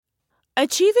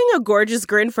Achieving a gorgeous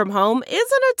grin from home isn't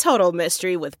a total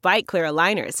mystery with Bite Clear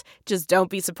aligners. Just don't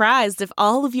be surprised if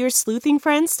all of your sleuthing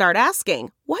friends start asking,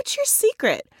 "What's your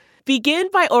secret?" Begin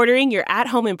by ordering your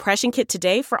at-home impression kit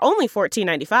today for only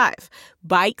 $14.95.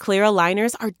 Bite Clear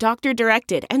aligners are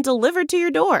doctor-directed and delivered to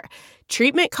your door.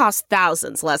 Treatment costs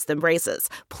thousands less than braces.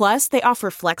 Plus, they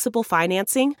offer flexible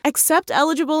financing, accept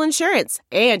eligible insurance,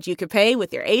 and you can pay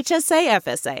with your HSA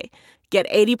FSA. Get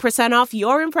 80% off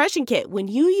your impression kit when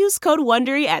you use code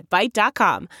WONDERY at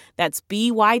Byte.com. That's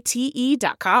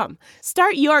BYTE.com.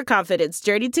 Start your confidence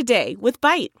journey today with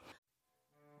Byte.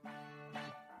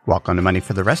 Welcome to Money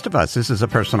for the Rest of Us. This is a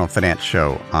personal finance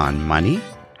show on money,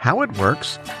 how it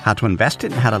works, how to invest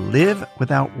it, and how to live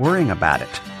without worrying about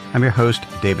it. I'm your host,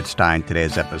 David Stein. Today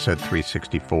is episode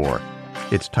 364.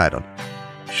 It's titled,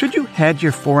 Should You Hedge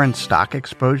Your Foreign Stock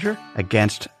Exposure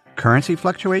Against Currency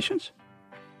Fluctuations?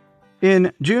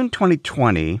 In June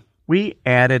 2020, we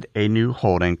added a new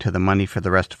holding to the Money for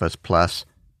the Rest of Us Plus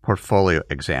portfolio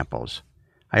examples.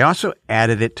 I also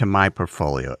added it to my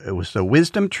portfolio. It was the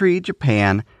Wisdom Tree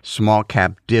Japan Small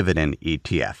Cap Dividend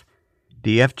ETF,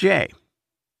 DFJ.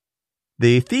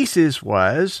 The thesis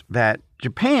was that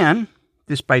Japan,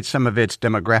 despite some of its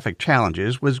demographic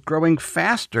challenges, was growing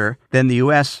faster than the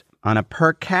U.S. on a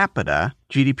per capita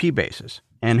GDP basis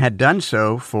and had done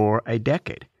so for a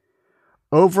decade.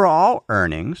 Overall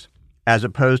earnings, as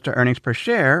opposed to earnings per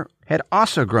share, had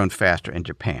also grown faster in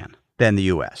Japan than the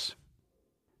U.S.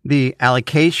 The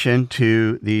allocation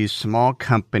to these small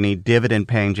company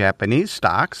dividend-paying Japanese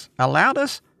stocks allowed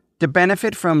us to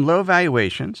benefit from low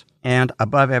valuations and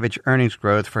above-average earnings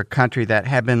growth for a country that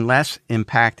had been less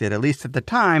impacted, at least at the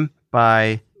time,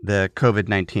 by the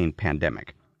COVID-19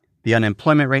 pandemic. The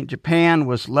unemployment rate in Japan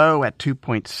was low at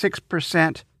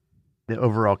 2.6%. The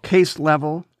overall case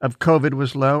level of COVID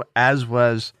was low, as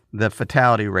was the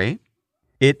fatality rate.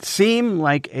 It seemed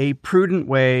like a prudent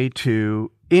way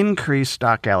to increase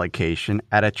stock allocation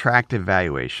at attractive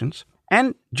valuations.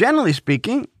 And generally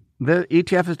speaking, the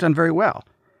ETF has done very well.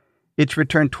 It's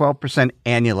returned 12%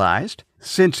 annualized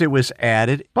since it was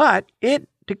added, but it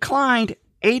declined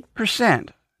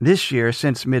 8% this year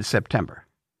since mid-September.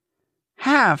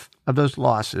 Half of those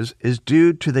losses is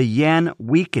due to the yen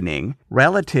weakening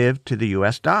relative to the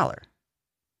U.S. dollar.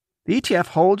 The ETF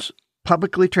holds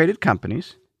publicly traded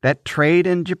companies that trade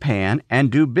in Japan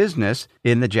and do business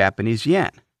in the Japanese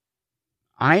yen.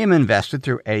 I am invested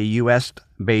through a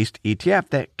U.S.-based ETF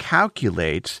that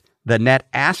calculates the net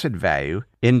asset value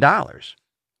in dollars.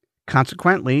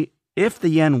 Consequently, if the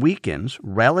yen weakens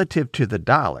relative to the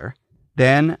dollar,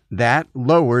 then that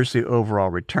lowers the overall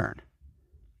return.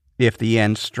 If the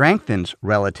yen strengthens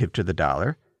relative to the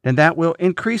dollar, then that will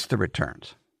increase the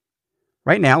returns.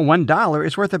 Right now, $1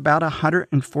 is worth about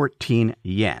 114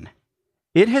 yen.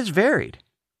 It has varied.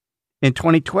 In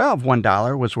 2012,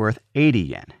 $1 was worth 80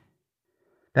 yen.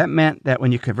 That meant that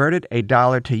when you converted a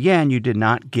dollar to yen, you did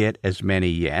not get as many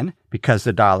yen because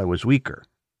the dollar was weaker.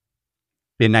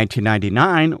 In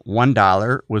 1999,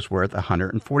 $1 was worth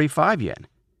 145 yen.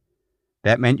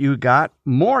 That meant you got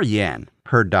more yen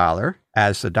per dollar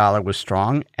as the dollar was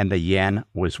strong and the yen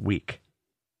was weak.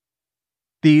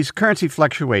 These currency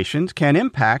fluctuations can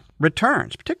impact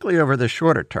returns, particularly over the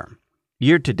shorter term.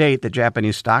 Year to date, the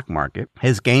Japanese stock market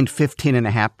has gained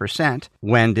 15.5%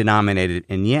 when denominated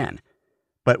in yen.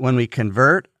 But when we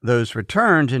convert those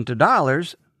returns into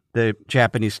dollars, the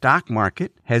Japanese stock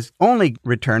market has only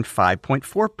returned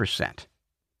 5.4%.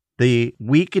 The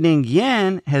weakening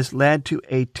yen has led to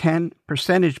a 10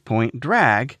 percentage point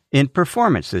drag in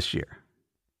performance this year.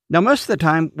 Now, most of the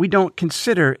time, we don't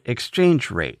consider exchange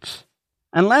rates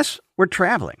unless we're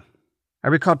traveling. I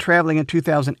recall traveling in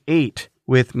 2008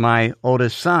 with my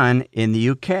oldest son in the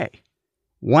UK.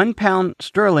 £1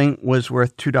 sterling was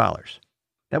worth $2.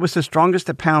 That was the strongest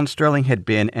the pound sterling had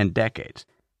been in decades.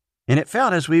 And it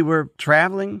felt as we were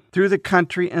traveling through the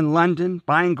country in London,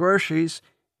 buying groceries,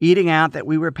 eating out, that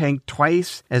we were paying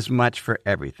twice as much for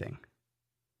everything.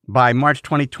 By March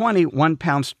 2020,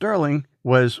 £1 sterling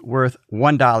was worth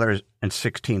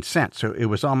 $1.16. So it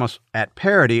was almost at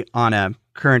parity on a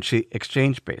currency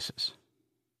exchange basis.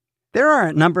 There are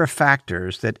a number of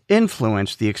factors that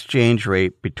influence the exchange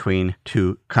rate between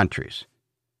two countries.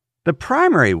 The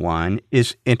primary one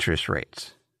is interest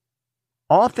rates.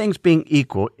 All things being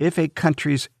equal, if a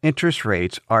country's interest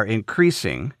rates are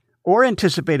increasing or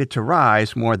anticipated to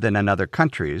rise more than another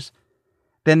country's,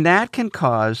 then that can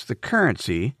cause the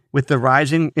currency with the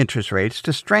rising interest rates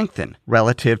to strengthen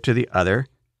relative to the other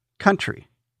country.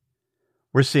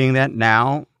 We're seeing that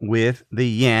now with the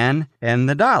yen and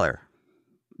the dollar.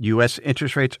 U.S.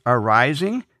 interest rates are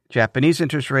rising, Japanese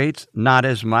interest rates not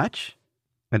as much.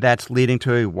 and that's leading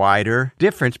to a wider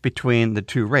difference between the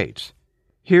two rates.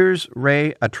 Here's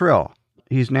Ray Attrill.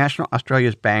 He's National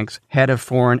Australia Bank's head of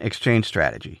foreign exchange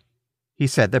strategy. He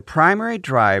said the primary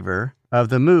driver of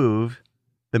the move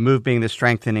being the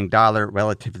strengthening dollar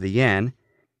relative to the yen,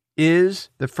 is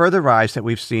the further rise that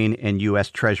we've seen in U.S.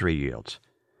 Treasury yields.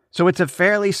 So it's a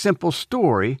fairly simple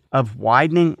story of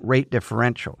widening rate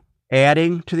differential,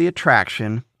 adding to the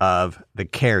attraction of the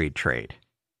carry trade.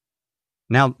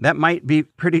 Now, that might be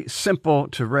pretty simple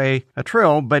to Ray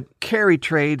Attrill, but carry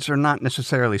trades are not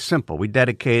necessarily simple. We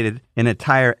dedicated an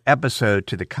entire episode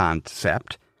to the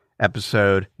concept,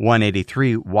 episode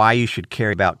 183, Why You Should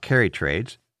Care About Carry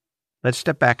Trades. Let's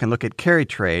step back and look at carry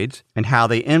trades and how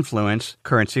they influence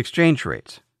currency exchange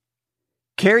rates.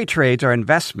 Carry trades are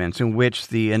investments in which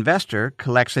the investor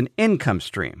collects an income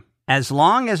stream, as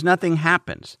long as nothing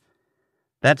happens.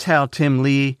 That's how Tim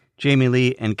Lee, Jamie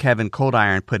Lee, and Kevin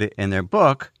Coldiron put it in their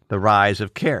book, The Rise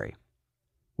of Carry.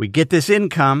 We get this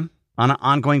income on an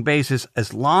ongoing basis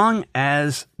as long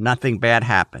as nothing bad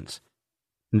happens.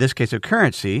 In this case of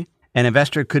currency, an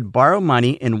investor could borrow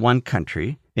money in one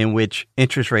country in which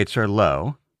interest rates are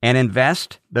low and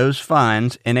invest those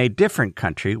funds in a different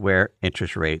country where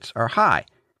interest rates are high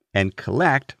and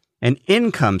collect an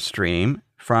income stream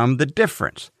from the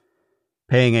difference,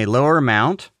 paying a lower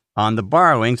amount on the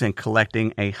borrowings and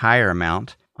collecting a higher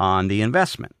amount on the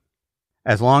investment.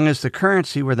 As long as the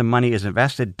currency where the money is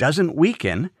invested doesn't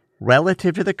weaken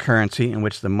relative to the currency in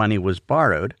which the money was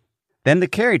borrowed, then the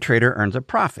carry trader earns a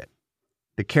profit.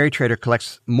 The carry trader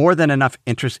collects more than enough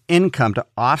interest income to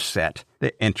offset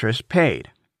the interest paid.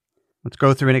 Let's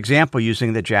go through an example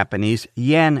using the Japanese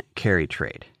yen carry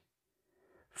trade.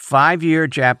 5-year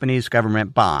Japanese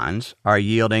government bonds are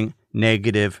yielding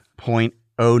negative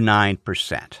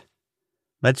 0.09%.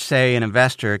 Let's say an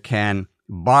investor can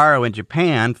borrow in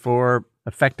Japan for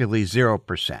effectively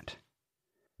 0%.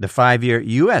 The 5-year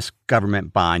U.S.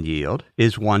 government bond yield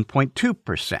is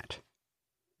 1.2%.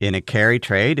 In a carry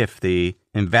trade, if the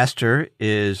investor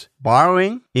is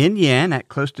borrowing in yen at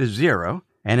close to zero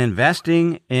and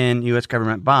investing in U.S.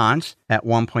 government bonds at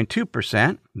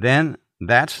 1.2%, then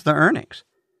that's the earnings.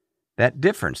 That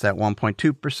difference, that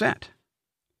 1.2%.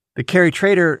 The carry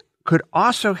trader could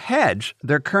also hedge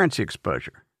their currency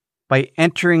exposure by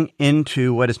entering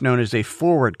into what is known as a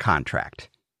forward contract,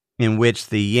 in which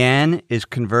the yen is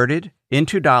converted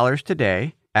into dollars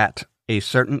today at a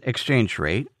certain exchange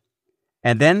rate,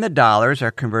 and then the dollars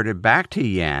are converted back to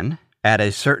yen at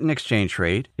a certain exchange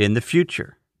rate in the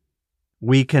future.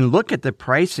 We can look at the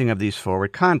pricing of these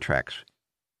forward contracts.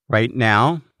 Right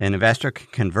now, an investor can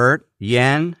convert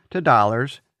yen to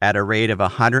dollars at a rate of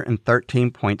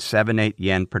 113.78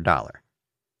 yen per dollar.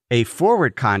 A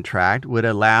forward contract would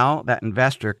allow that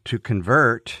investor to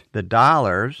convert the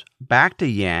dollars back to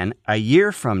yen a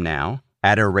year from now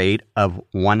at a rate of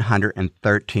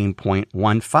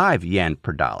 113.15 yen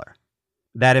per dollar.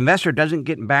 That investor doesn't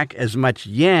get back as much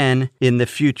yen in the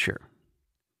future.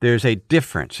 There's a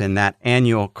difference, and that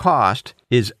annual cost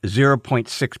is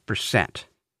 0.6%.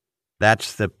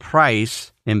 That's the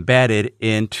price embedded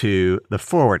into the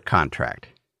forward contract.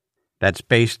 That's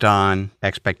based on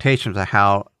expectations of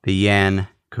how the yen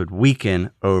could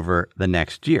weaken over the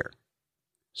next year.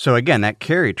 So again, that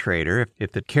carry trader,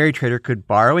 if the carry trader could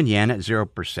borrow in yen at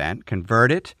 0%,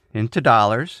 convert it into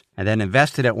dollars, and then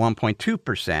invest it at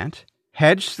 1.2%,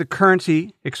 hedge the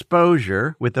currency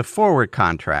exposure with the forward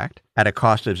contract at a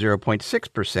cost of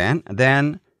 0.6%,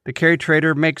 then the carry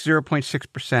trader makes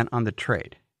 0.6% on the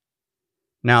trade.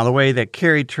 Now, the way that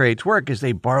carry trades work is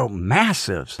they borrow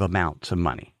massive amounts of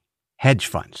money, hedge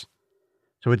funds.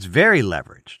 So it's very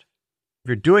leveraged. If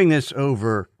you're doing this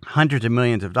over hundreds of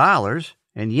millions of dollars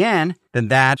in yen, then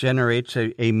that generates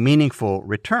a meaningful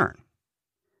return.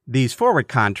 These forward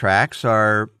contracts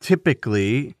are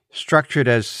typically structured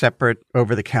as separate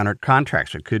over-the-counter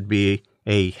contracts. It could be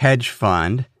a hedge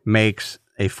fund makes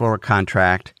a forward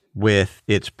contract with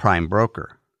its prime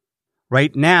broker.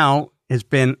 Right now has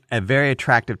been a very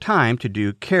attractive time to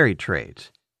do carry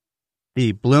trades.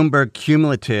 The Bloomberg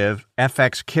Cumulative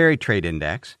FX Carry Trade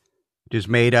Index, which is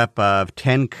made up of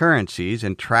 10 currencies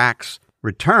and tracks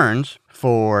returns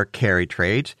for carry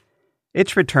trades,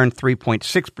 it's returned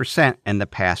 3.6% in the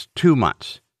past 2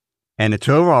 months. And its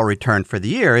overall return for the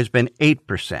year has been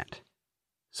 8%,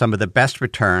 some of the best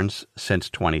returns since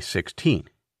 2016.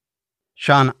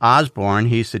 Sean Osborne,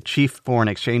 he's the chief foreign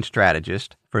exchange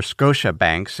strategist for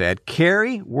Scotiabank, said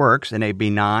carry works in a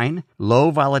benign,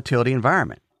 low volatility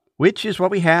environment, which is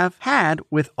what we have had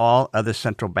with all other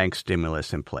central bank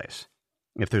stimulus in place.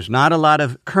 If there's not a lot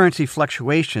of currency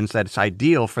fluctuations, that's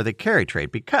ideal for the carry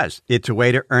trade because it's a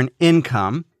way to earn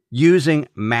income using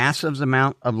massive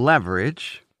amount of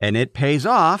leverage, and it pays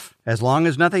off as long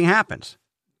as nothing happens.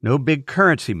 No big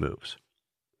currency moves.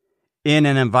 In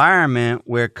an environment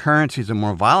where currencies are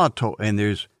more volatile and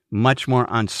there's much more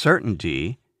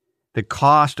uncertainty, the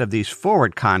cost of these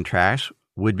forward contracts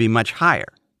would be much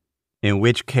higher, in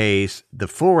which case the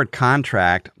forward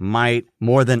contract might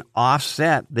more than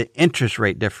offset the interest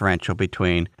rate differential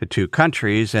between the two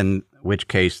countries, in which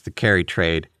case the carry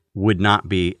trade would not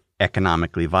be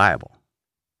economically viable.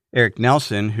 Eric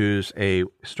Nelson, who's a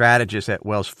strategist at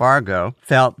Wells Fargo,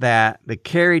 felt that the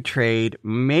carry trade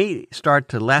may start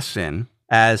to lessen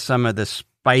as some of the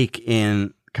spike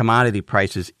in commodity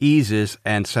prices eases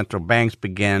and central banks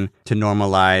begin to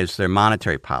normalize their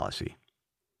monetary policy.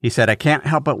 He said, I can't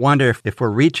help but wonder if we're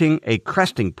reaching a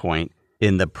cresting point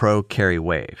in the pro-carry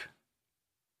wave.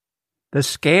 The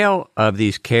scale of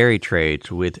these carry trades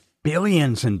with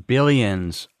billions and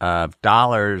billions of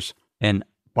dollars and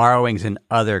borrowings in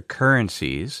other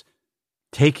currencies,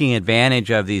 taking advantage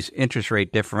of these interest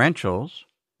rate differentials,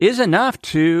 is enough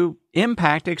to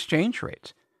impact exchange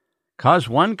rates, cause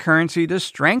one currency to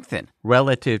strengthen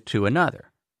relative to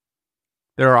another.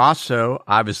 There are also,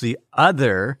 obviously,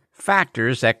 other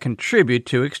factors that contribute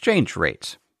to exchange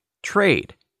rates.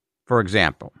 Trade, for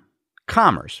example,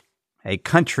 commerce. A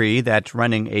country that's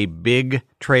running a big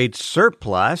trade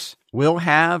surplus will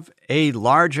have a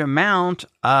large amount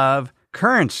of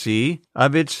currency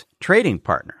of its trading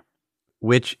partner,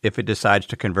 which, if it decides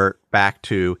to convert back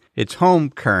to its home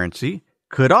currency,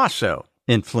 could also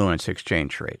influence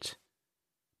exchange rates.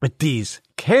 But these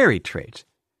carry trades,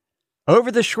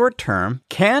 over the short term,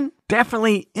 can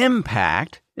definitely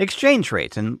impact exchange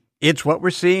rates, and it's what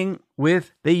we're seeing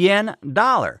with the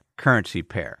yen-dollar currency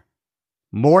pair.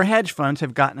 More hedge funds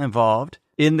have gotten involved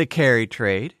in the carry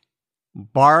trade,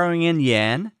 borrowing in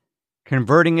yen,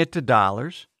 converting it to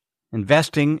dollars,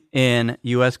 investing in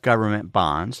U.S. government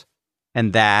bonds,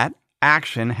 and that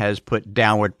action has put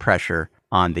downward pressure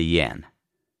on the yen.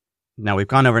 Now, we've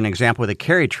gone over an example with a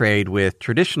carry trade with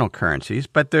traditional currencies,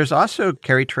 but there's also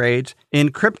carry trades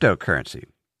in cryptocurrency,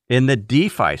 in the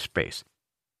DeFi space.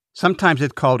 Sometimes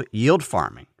it's called yield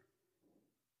farming.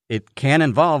 It can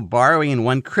involve borrowing in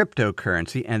one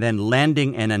cryptocurrency and then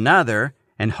lending in another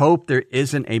and hope there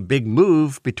isn't a big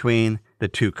move between the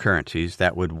two currencies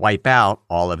that would wipe out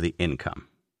all of the income.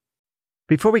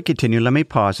 Before we continue, let me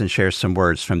pause and share some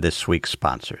words from this week's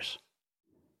sponsors.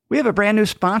 We have a brand new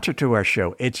sponsor to our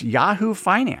show. It's Yahoo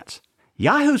Finance.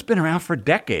 Yahoo's been around for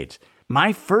decades.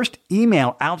 My first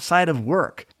email outside of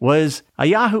work was a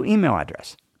Yahoo email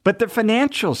address. But the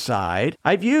financial side,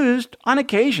 I've used on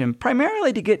occasion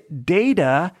primarily to get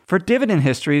data for dividend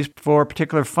histories for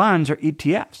particular funds or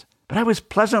ETFs. But I was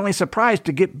pleasantly surprised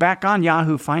to get back on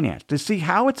Yahoo Finance to see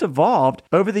how it's evolved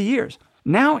over the years.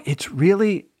 Now it's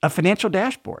really a financial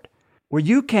dashboard where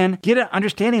you can get an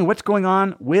understanding of what's going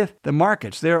on with the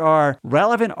markets. There are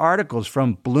relevant articles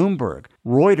from Bloomberg,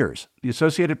 Reuters, the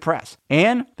Associated Press,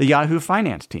 and the Yahoo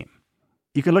Finance team.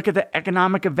 You can look at the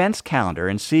economic events calendar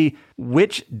and see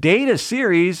which data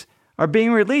series are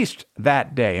being released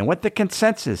that day and what the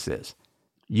consensus is.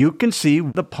 You can see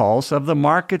the pulse of the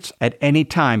markets at any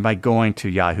time by going to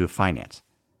Yahoo Finance.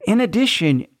 In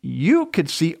addition, you could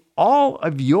see all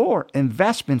of your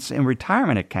investments in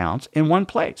retirement accounts in one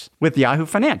place. With Yahoo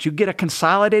Finance, you get a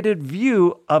consolidated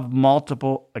view of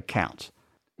multiple accounts.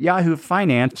 Yahoo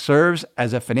Finance serves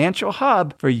as a financial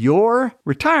hub for your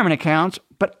retirement accounts,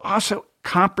 but also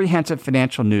comprehensive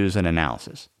financial news and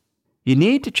analysis. You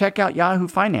need to check out Yahoo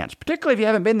Finance, particularly if you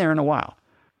haven't been there in a while.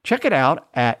 Check it out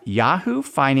at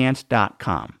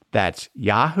yahoofinance.com. That's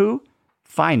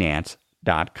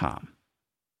yahoofinance.com.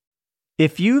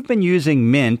 If you've been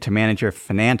using Mint to manage your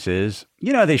finances,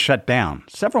 you know they shut down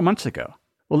several months ago.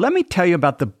 Well, let me tell you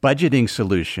about the budgeting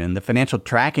solution, the financial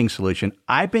tracking solution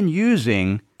I've been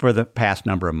using for the past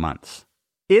number of months.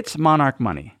 It's Monarch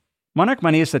Money. Monarch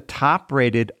Money is the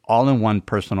top-rated all-in-one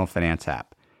personal finance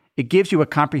app. It gives you a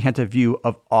comprehensive view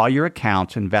of all your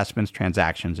accounts, investments,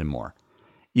 transactions, and more.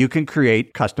 You can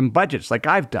create custom budgets like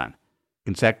I've done.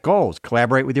 You can set goals,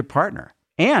 collaborate with your partner.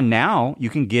 And now you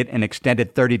can get an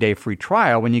extended 30-day free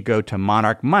trial when you go to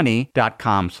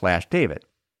monarchmoney.com/David.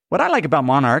 What I like about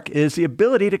Monarch is the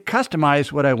ability to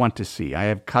customize what I want to see. I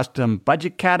have custom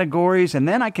budget categories, and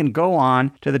then I can go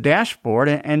on to the dashboard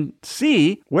and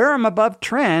see where I'm above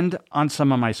trend on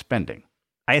some of my spending.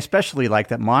 I especially like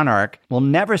that Monarch will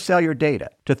never sell your data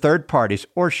to third parties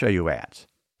or show you ads.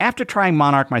 After trying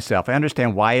Monarch myself, I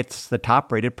understand why it's the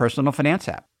top-rated personal finance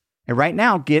app. And right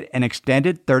now, get an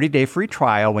extended 30-day free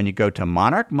trial when you go to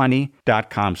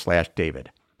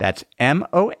monarchmoney.com/David. That's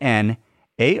MONARCHMONEY.com/David.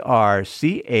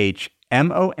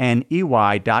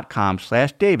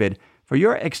 money.com/David for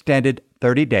your extended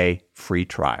 30-day free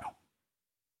trial.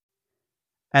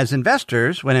 As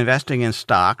investors, when investing in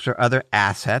stocks or other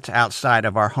assets outside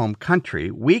of our home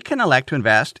country, we can elect to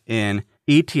invest in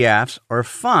ETFs or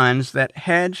funds that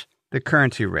hedge the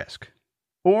currency risk,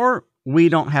 or we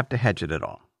don't have to hedge it at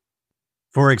all.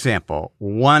 For example,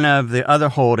 one of the other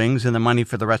holdings in the Money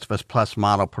for the Rest of Us Plus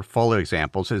model portfolio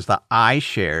examples is the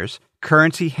iShares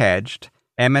Currency Hedged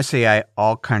MSCI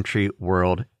All Country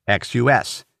World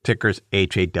XUS, tickers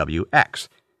HAWX.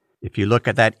 If you look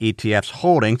at that ETF's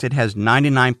holdings, it has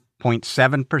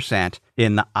 99.7%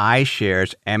 in the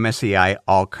iShares MSCI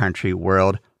All Country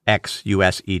World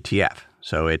XUS ETF.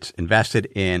 So it's invested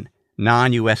in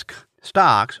non-U.S.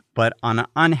 stocks, but on an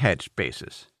unhedged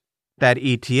basis. That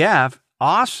ETF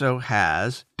also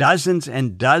has dozens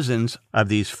and dozens of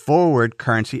these forward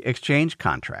currency exchange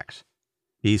contracts.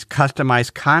 These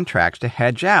customized contracts to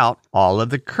hedge out all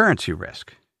of the currency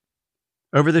risk.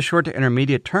 Over the short to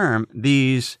intermediate term,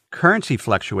 these currency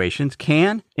fluctuations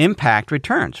can impact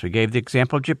returns. We gave the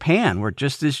example of Japan, where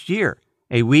just this year,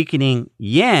 a weakening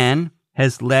yen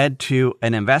has led to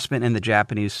an investment in the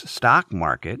Japanese stock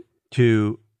market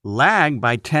to lag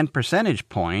by 10 percentage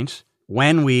points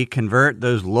when we convert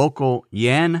those local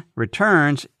yen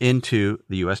returns into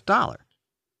the U.S. dollar.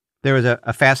 There was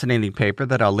a fascinating paper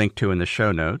that I'll link to in the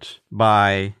show notes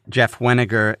by Jeff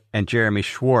Weniger and Jeremy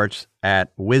Schwartz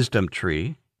at Wisdom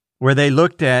Tree, where they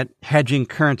looked at hedging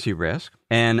currency risk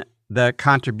and the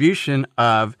contribution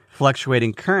of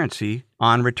fluctuating currency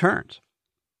on returns.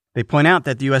 They point out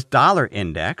that the U.S. dollar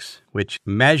index, which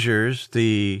measures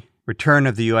the return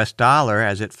of the U.S. dollar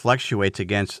as it fluctuates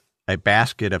against a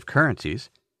basket of currencies,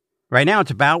 right now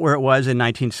it's about where it was in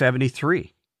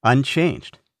 1973,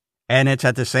 unchanged. And it's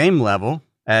at the same level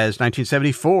as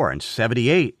 1974 and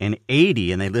 78 and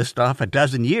 80, and they list off a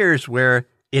dozen years where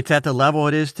it's at the level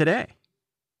it is today.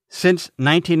 Since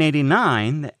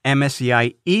 1989, the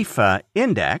MSCI EAFE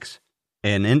index,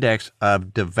 an index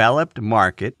of developed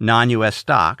market non-U.S.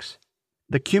 stocks,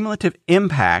 the cumulative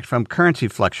impact from currency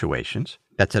fluctuations,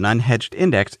 that's an unhedged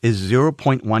index, is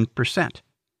 0.1%.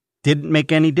 Didn't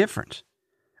make any difference.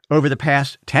 Over the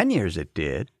past 10 years, it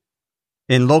did.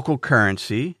 In local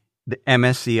currency, the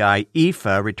MSCI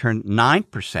EAFE returned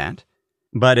 9%,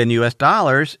 but in U.S.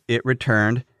 dollars, it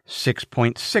returned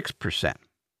 6.6%,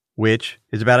 which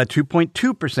is about a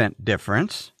 2.2%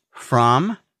 difference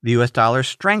from the U.S. dollar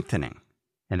strengthening.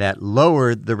 And that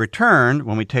lowered the return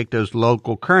when we take those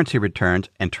local currency returns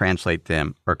and translate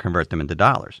them or convert them into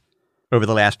dollars. Over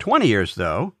the last 20 years,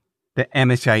 though, the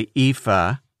MSCI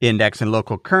EAFE index in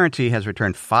local currency has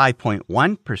returned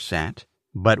 5.1%,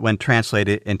 but when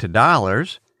translated into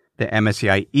dollars, the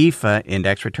MSCI EAFE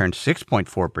index returned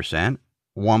 6.4%,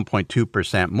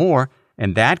 1.2% more.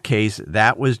 In that case,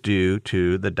 that was due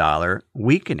to the dollar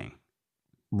weakening.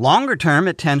 Longer term,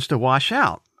 it tends to wash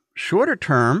out. Shorter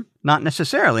term, not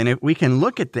necessarily. And if we can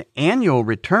look at the annual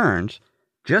returns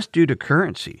just due to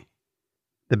currency,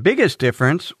 the biggest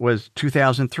difference was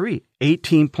 2003,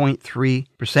 18.3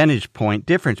 percentage point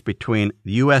difference between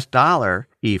U.S. dollar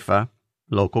EAFE,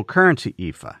 local currency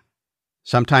EAFE.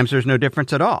 Sometimes there's no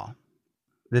difference at all.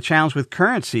 The challenge with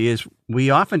currency is we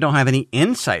often don't have any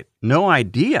insight, no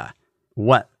idea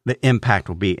what the impact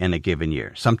will be in a given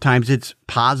year. Sometimes it's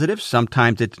positive,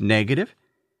 sometimes it's negative.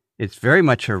 It's very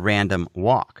much a random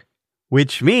walk,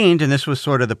 which means, and this was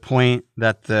sort of the point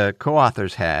that the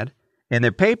co-authors had in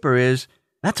their paper, is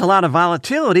that's a lot of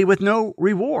volatility with no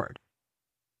reward.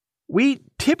 We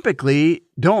typically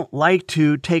don't like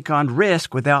to take on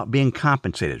risk without being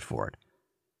compensated for it.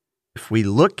 If we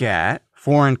look at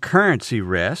foreign currency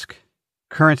risk,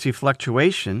 currency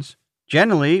fluctuations,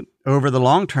 generally over the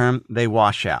long term, they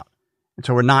wash out. And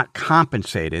so we're not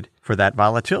compensated for that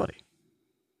volatility.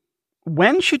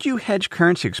 When should you hedge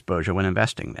currency exposure when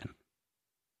investing then?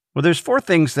 Well, there's 4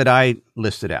 things that I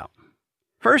listed out.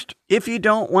 First, if you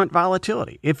don't want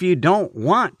volatility, if you don't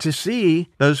want to see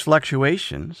those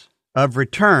fluctuations of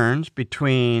returns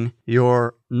between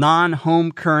your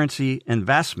non-home currency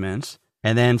investments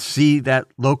and then see that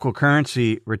local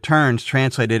currency returns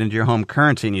translated into your home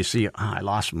currency and you see, I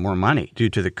lost more money due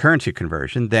to the currency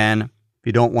conversion, then if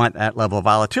you don't want that level of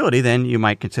volatility, then you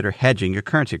might consider hedging your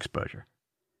currency exposure.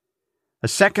 A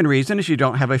second reason is you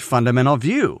don't have a fundamental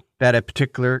view that a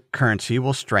particular currency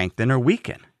will strengthen or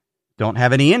weaken. Don't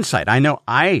have any insight. I know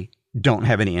I don't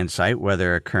have any insight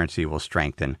whether a currency will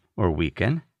strengthen or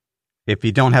weaken. If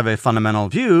you don't have a fundamental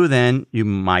view, then you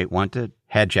might want to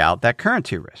hedge out that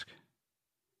currency risk.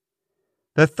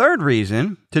 The third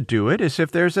reason to do it is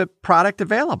if there's a product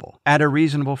available at a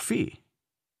reasonable fee.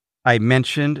 I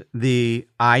mentioned the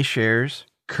iShares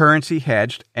currency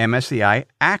hedged MSCI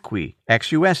ACWI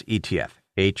XUS ETF,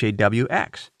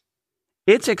 HAWX.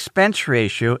 Its expense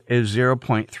ratio is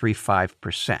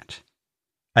 0.35%.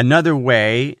 Another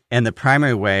way, and the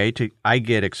primary way I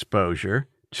get exposure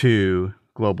to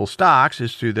global stocks,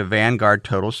 is through the Vanguard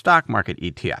Total Stock Market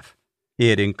ETF.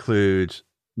 It includes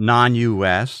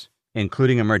non-U.S.,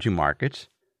 including emerging markets,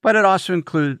 but it also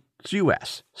includes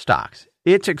U.S. stocks.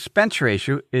 Its expense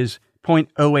ratio is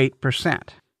 0.08%.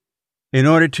 In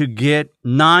order to get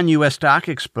non-U.S. stock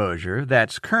exposure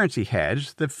that's currency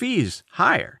hedged, the fee's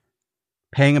higher,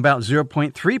 paying about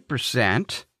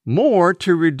 0.3% more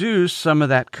to reduce some of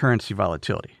that currency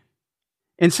volatility.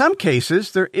 In some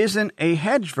cases, there isn't a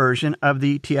hedged version of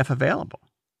the ETF available.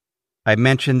 I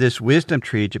mentioned this Wisdom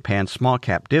Tree Japan Small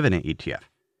Cap Dividend ETF.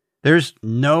 There's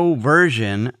no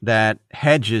version that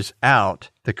hedges out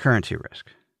the currency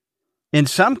risk. In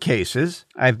some cases,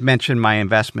 I've mentioned my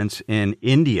investments in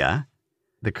India.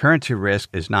 The currency risk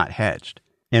is not hedged.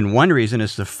 And one reason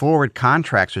is the forward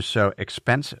contracts are so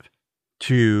expensive.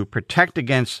 To protect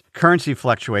against currency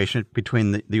fluctuation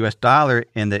between the US dollar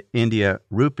and the India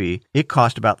rupee, it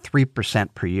costs about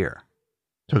 3% per year.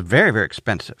 So it's very, very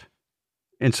expensive.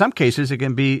 In some cases, it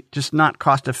can be just not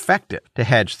cost effective to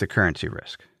hedge the currency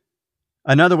risk.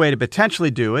 Another way to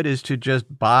potentially do it is to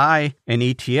just buy an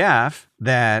ETF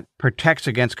that protects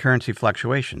against currency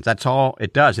fluctuations. That's all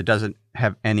it does. It doesn't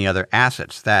have any other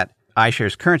assets. That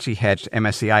iShares currency hedged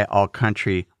MSCI All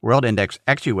Country World Index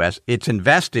XUS, it's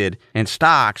invested in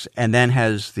stocks and then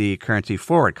has the currency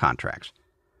forward contracts.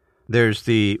 There's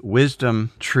the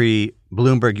Wisdom Tree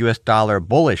Bloomberg US Dollar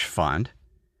Bullish Fund.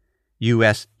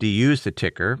 USDU is the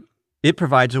ticker. It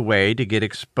provides a way to get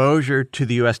exposure to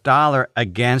the US dollar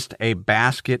against a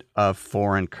basket of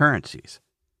foreign currencies.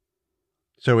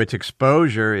 So its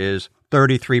exposure is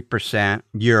 33%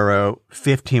 euro,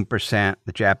 15%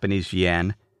 the Japanese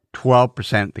yen,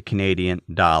 12% the Canadian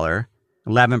dollar,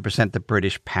 11% the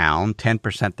British pound,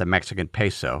 10% the Mexican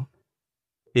peso.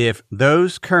 If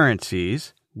those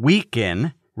currencies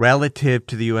weaken relative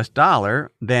to the US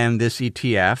dollar, then this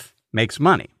ETF makes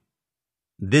money.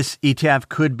 This ETF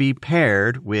could be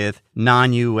paired with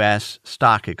non-US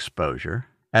stock exposure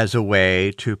as a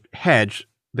way to hedge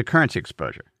the currency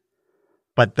exposure.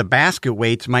 But the basket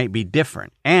weights might be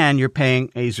different, and you're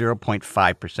paying a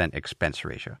 0.5% expense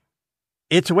ratio.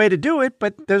 It's a way to do it,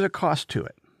 but there's a cost to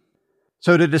it.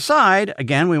 So to decide,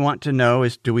 again, we want to know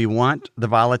is, do we want the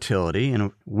volatility?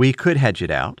 And we could hedge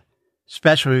it out,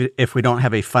 especially if we don't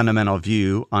have a fundamental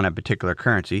view on a particular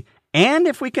currency, and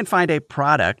if we can find a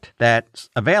product that's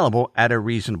available at a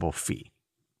reasonable fee.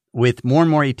 With more and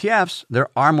more ETFs, there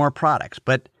are more products,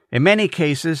 but in many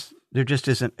cases, there just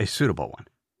isn't a suitable one.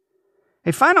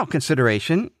 A final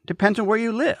consideration depends on where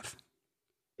you live.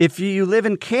 If you live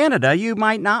in Canada, you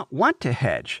might not want to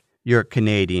hedge your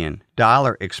Canadian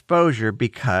dollar exposure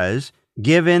because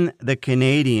given the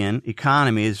Canadian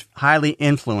economy is highly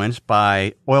influenced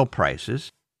by oil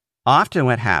prices, often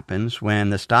what happens when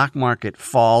the stock market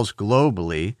falls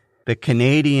globally, the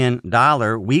Canadian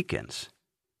dollar weakens.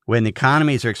 When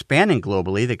economies are expanding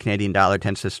globally, the Canadian dollar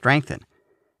tends to strengthen.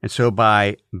 And so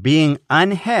by being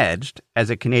unhedged as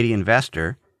a Canadian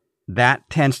investor, that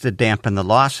tends to dampen the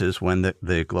losses when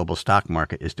the global stock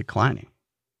market is declining.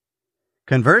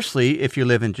 Conversely, if you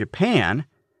live in Japan,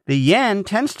 the yen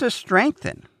tends to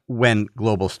strengthen when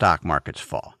global stock markets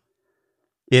fall.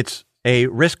 It's a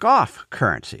risk-off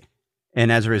currency.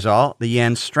 And as a result, the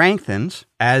yen strengthens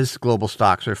as global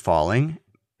stocks are falling.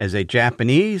 As a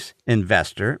Japanese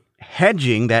investor,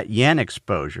 hedging that yen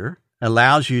exposure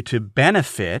allows you to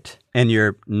benefit, and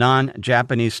your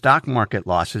non-Japanese stock market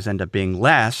losses end up being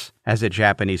less as a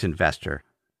Japanese investor.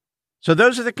 So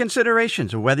those are the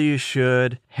considerations of whether you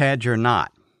should hedge or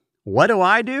not. What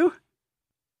do?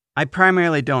 I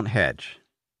primarily don't hedge.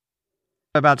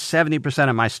 About 70%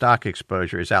 of my stock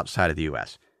exposure is outside of the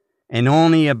U.S., and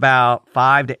only about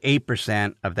 5 to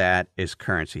 8% of that is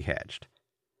currency hedged.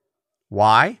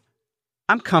 Why?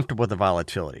 I'm comfortable with the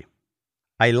volatility.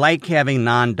 I like having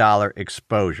non-dollar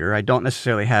exposure. I don't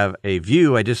necessarily have a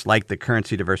view. I just like the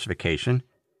currency diversification.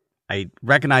 I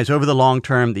recognize over the long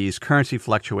term, these currency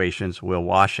fluctuations will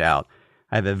wash out.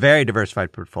 I have a very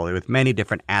diversified portfolio with many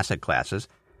different asset classes,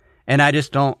 and I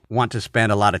just don't want to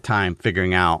spend a lot of time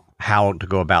figuring out how to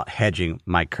go about hedging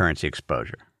my currency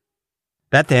exposure.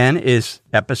 That then is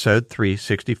episode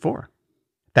 364.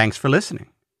 Thanks for listening.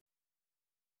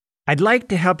 I'd like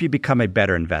to help you become a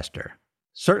better investor.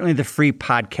 Certainly the free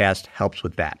podcast helps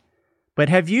with that. But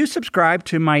have you subscribed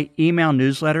to my email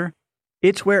newsletter?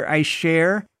 It's where I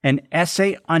share an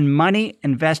essay on money,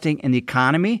 investing, and the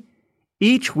economy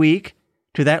each week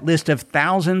to that list of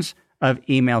thousands of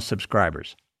email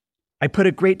subscribers. I put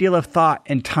a great deal of thought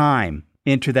and time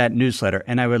into that newsletter,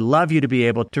 and I would love you to be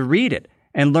able to read it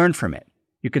and learn from it.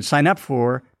 You can sign up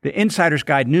for the Insider's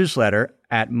Guide newsletter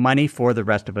at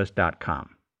moneyfortherestofus.com.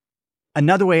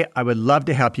 Another way I would love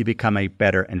to help you become a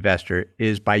better investor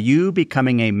is by you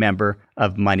becoming a member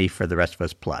of Money for the Rest of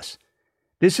Us Plus.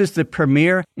 This is the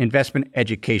premier investment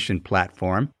education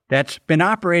platform that's been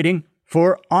operating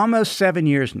for almost 7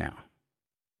 years now.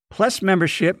 Plus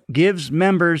membership gives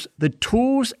members the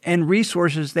tools and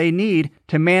resources they need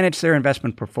to manage their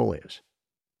investment portfolios.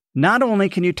 Not only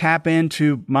can you tap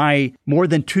into my more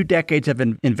than 2 decades of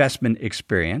investment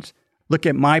experience, look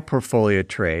at my portfolio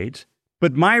trades,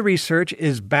 but my research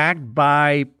is backed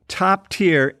by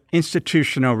top-tier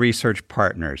institutional research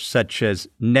partners such as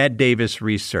Ned Davis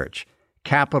Research,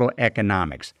 Capital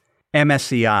Economics,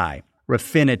 MSCI,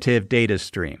 Refinitiv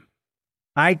DataStream.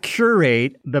 I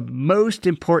curate the most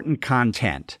important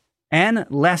content and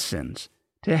lessons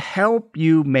to help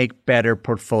you make better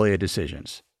portfolio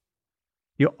decisions.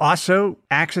 You'll also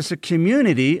access a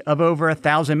community of over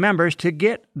 1,000 members to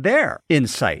get their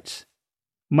insights.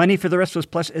 Money for the Rest of Us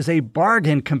Plus is a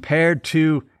bargain compared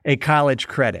to a college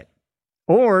credit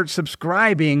or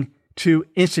subscribing to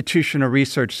institutional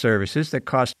research services that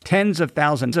cost tens of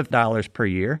thousands of dollars per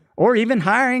year, or even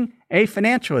hiring a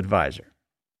financial advisor.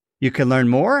 You can learn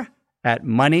more at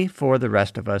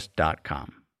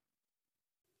moneyfortherestofus.com.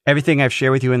 Everything I've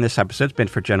shared with you in this episode has been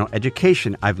for general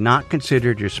education. I've not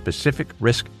considered your specific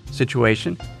risk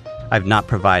situation. I've not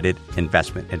provided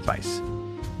investment advice.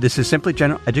 This is simply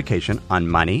general education on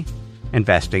money,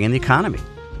 investing, and the economy.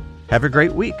 Have a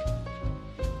great week.